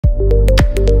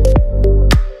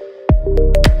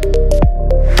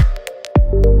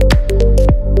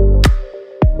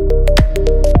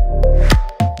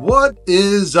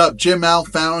Is up? Jim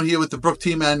Alfano here with the Brooke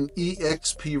team and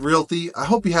eXp Realty. I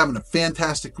hope you're having a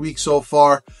fantastic week so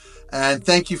far. And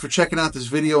thank you for checking out this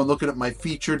video and looking at my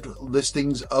featured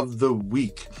listings of the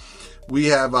week. We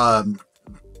have a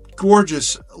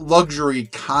gorgeous luxury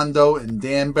condo in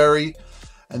Danbury,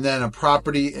 and then a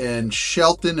property in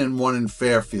Shelton and one in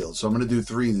Fairfield. So I'm going to do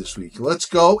 3 this week. Let's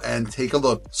go and take a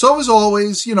look. So as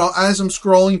always, as I'm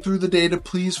scrolling through the data,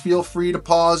 please feel free to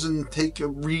pause and take a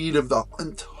read of the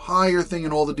entire thing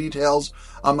and all the details.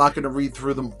 I'm not going to read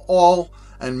through them all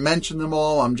and mention them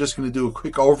all. I'm just going to do a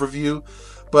quick overview,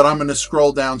 but I'm going to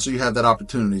scroll down so you have that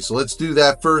opportunity. So let's do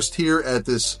that first here at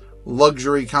this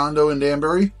luxury condo in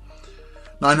Danbury.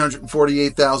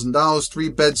 $948,000, 3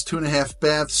 beds, 2.5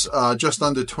 baths, just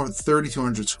under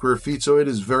 3,200 square feet. So it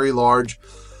is very large.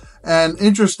 And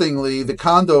interestingly, the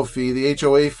condo fee, the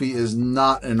HOA fee, is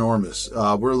not enormous.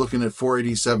 We're looking at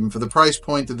 $487 for the price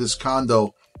point of this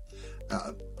condo.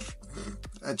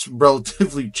 That's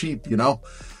relatively cheap, You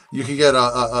can get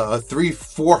a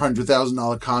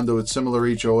 $400,000 condo with similar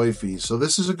HOA fees. So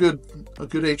this is a good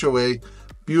HOA,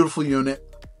 beautiful unit.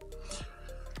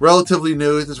 Relatively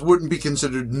new. This wouldn't be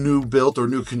considered new built or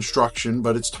new construction,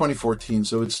 but it's 2014,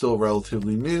 so it's still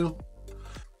relatively new. All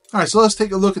right, so let's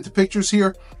take a look at the pictures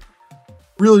here.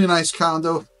 Really nice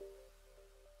condo.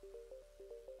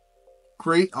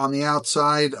 Great on the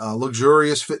outside,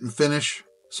 luxurious fit and finish.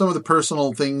 Some of the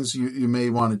personal things you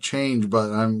may want to change, but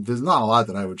there's not a lot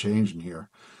that I would change in here.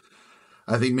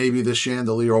 I think maybe the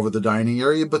chandelier over the dining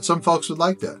area, but some folks would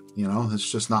like that.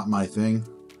 It's just not my thing.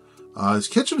 This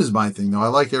kitchen is my thing, though. I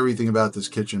like everything about this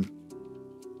kitchen.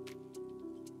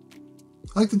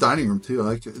 I like the dining room, too. I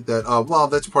like that. Well,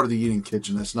 that's part of the eating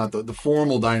kitchen. That's not the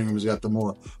formal dining room. Has got the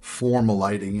more formal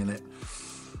lighting in it.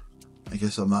 I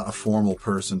guess I'm not a formal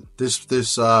person. This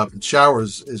shower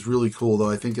is really cool, though.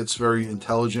 I think it's very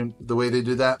intelligent, the way they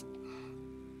did that.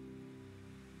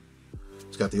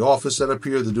 It's got the office set up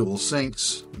here, the dual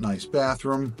sinks, nice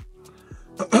bathroom.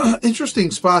 Interesting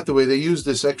spot, the way they used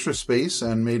this extra space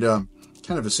and made a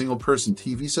kind of a single person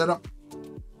TV setup.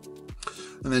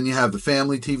 And then you have the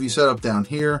family TV setup down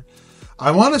here.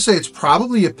 I want to say it's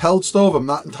probably a pellet stove. I'm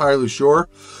not entirely sure.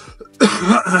 And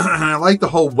I like the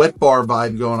whole wet bar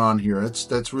vibe going on here.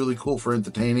 That's really cool for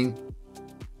entertaining.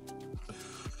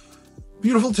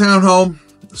 Beautiful townhome.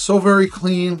 So very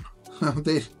clean.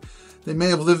 They may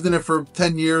have lived in it for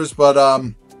 10 years, but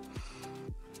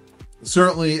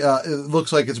certainly, it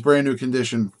looks like it's brand new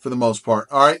condition for the most part.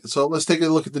 All right, so let's take a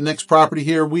look at the next property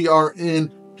here. We are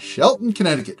in Shelton,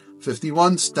 Connecticut,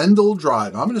 51 Stendhal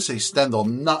Drive. I'm going to say Stendhal.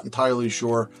 I'm not entirely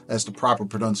sure as to proper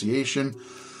pronunciation.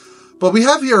 But we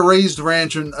have here a raised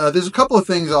ranch, and there's a couple of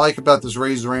things I like about this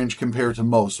raised ranch compared to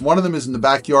most. One of them is in the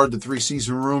backyard. The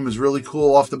 3-season room is really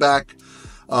cool off the back.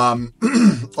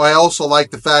 I also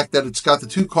like the fact that it's got the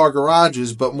 2-car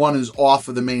garages, but one is off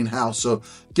of the main house, so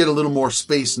get a little more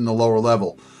space in the lower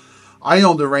level. I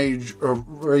owned a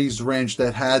raised ranch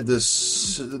that had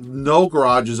no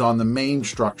garages on the main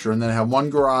structure, and then had 1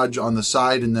 garage on the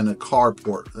side and then a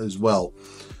carport as well.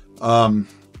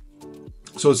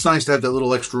 So it's nice to have that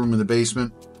little extra room in the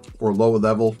basement or lower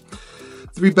level.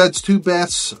 3 beds, 2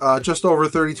 baths, just over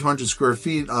 3,200 square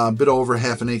feet, a bit over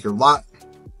half an acre lot.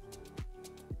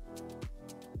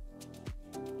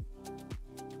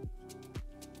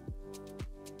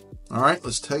 All right,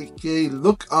 let's take a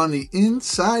look on the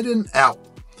inside and out.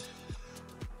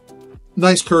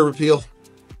 Nice curb appeal.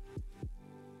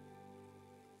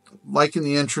 Liking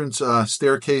the entrance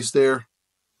staircase there.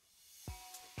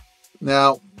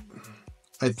 Now,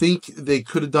 I think they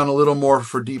could have done a little more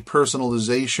for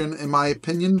depersonalization, in my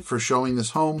opinion, for showing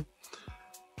this home.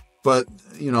 But,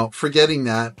 forgetting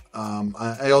that,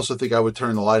 I also think I would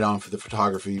turn the light on for the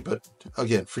photography. But,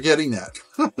 again, forgetting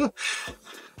that.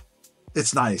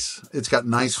 It's nice. It's got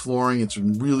nice flooring. It's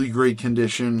in really great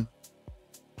condition.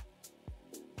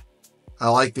 I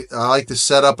like the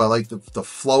setup. I like the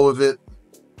flow of it.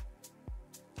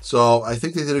 So I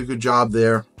think they did a good job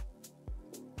there.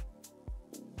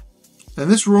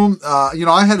 And this room,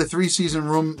 I had a 3-season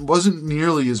room. It wasn't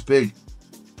nearly as big.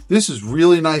 This is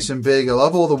really nice and big. I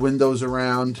love all the windows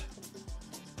around.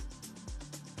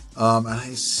 And I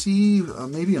see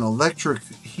maybe an electric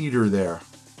heater there.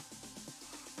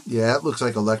 Yeah, it looks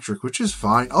like electric, which is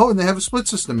fine. Oh, and they have a split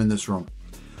system in this room.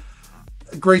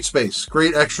 Great space.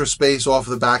 Great extra space off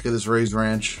the back of this raised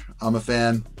ranch. I'm a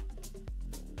fan.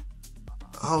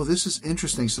 Oh, this is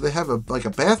interesting. So they have a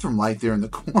bathroom light there in the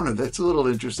corner. That's a little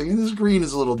interesting. And this green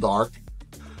is a little dark.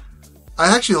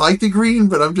 I actually like the green,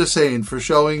 but I'm just saying for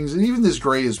showings, and even this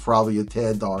gray is probably a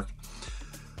tad dark.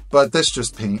 but that's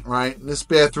just paint, right? This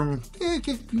bathroom, it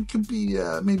could be,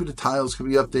 maybe the tiles could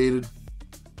be updated,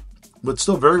 but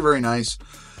still very, very nice.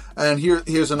 And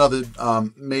here's another,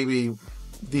 maybe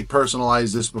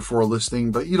depersonalize this before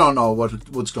listing, but you don't know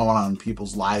what's going on in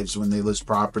people's lives when they list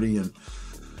property, and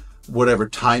whatever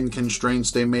time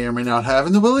constraints they may or may not have,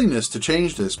 and the willingness to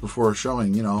change this before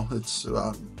showing. You know, it's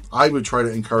I would try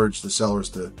to encourage the sellers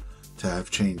to have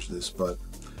changed this, but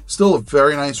still a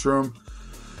very nice room.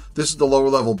 This is the lower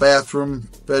level bathroom,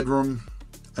 bedroom,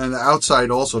 and the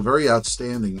outside also very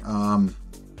outstanding.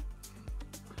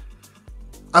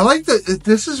 I like that.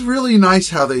 This is really nice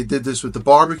how they did this with the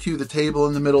barbecue, the table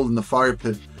in the middle, and the fire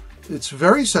pit. It's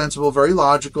very sensible, very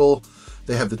logical.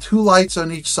 They have the 2 lights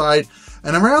on each side.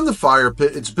 And around the fire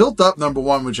pit, it's built up, number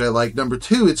 1, which I like. Number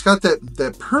 2, it's got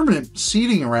that permanent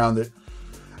seating around it.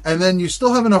 And then you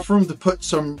still have enough room to put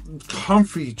some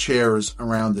comfy chairs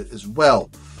around it as well.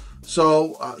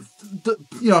 So,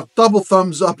 you know, double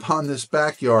thumbs up on this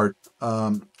backyard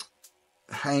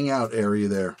hangout area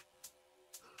there.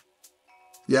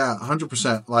 Yeah,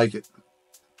 100% like it.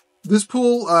 This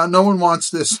pool, no one wants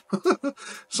this.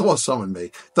 So someone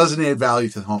may. Doesn't add value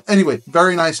to the home. Anyway,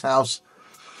 very nice house.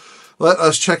 Let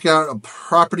us check out a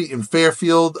property in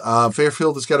Fairfield.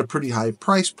 Fairfield has got a pretty high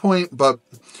price point, but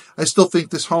I still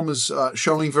think this home is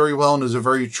showing very well and is a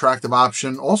very attractive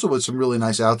option. Also with some really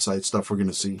nice outside stuff we're going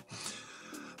to see.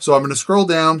 So I'm going to scroll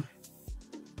down.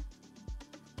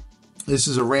 This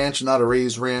is a ranch, not a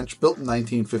raised ranch, built in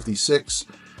 1956.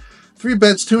 3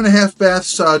 beds, 2.5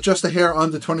 baths, just a hair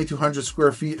under 2,200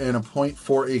 square feet and a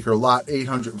 0.4 acre lot,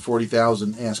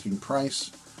 $840,000 asking price.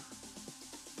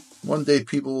 One day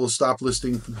people will stop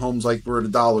listing homes like we're at a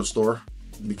dollar store,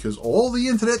 because all the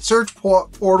internet search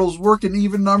portals work in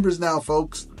even numbers now,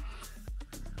 folks.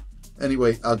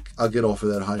 Anyway, I'll get off of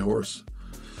that high horse.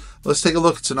 Let's take a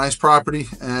look. It's a nice property,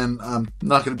 and I'm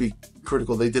not going to be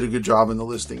critical. They did a good job in the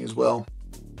listing as well.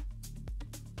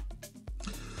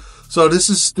 So this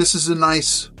is a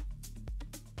nice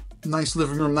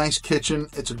living room, nice kitchen.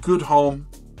 It's a good home.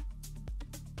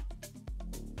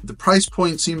 The price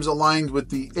point seems aligned with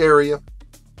the area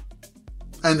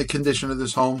and the condition of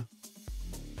this home.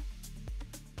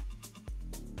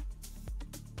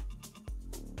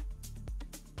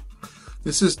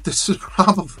 This is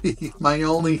probably my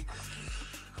only.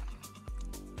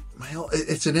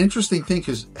 It's an interesting thing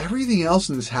because everything else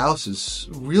in this house is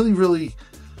really, really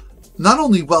not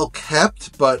only well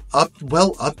kept, but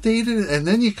well updated. And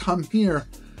then you come here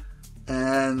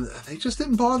and they just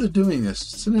didn't bother doing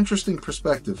this. It's an interesting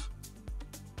perspective.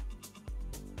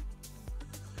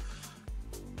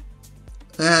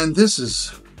 And this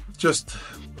is just,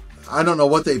 I don't know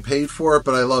what they paid for it,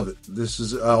 but I love it. This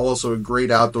is also a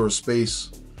great outdoor space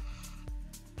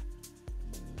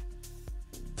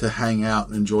to hang out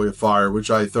and enjoy a fire, which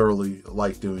I thoroughly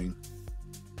like doing.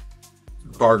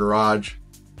 Bar garage.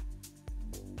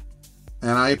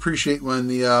 And I appreciate when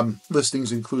the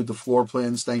listings include the floor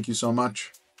plans. Thank you so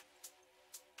much.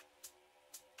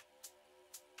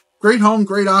 Great home,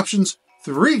 great options.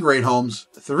 3 great homes,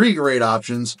 3 great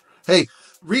options. Hey,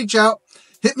 reach out.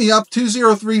 Hit me up,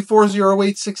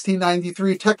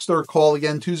 203-408-1693. Text or call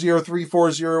again,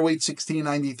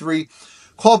 203-408-1693.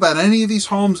 Call about any of these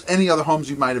homes, any other homes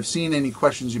you might have seen, any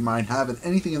questions you might have, and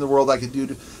anything in the world I could do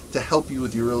to help you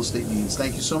with your real estate needs.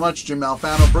 Thank you so much. Jim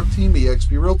Alfano, Brooke Team,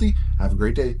 eXp Realty. Have a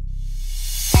great day.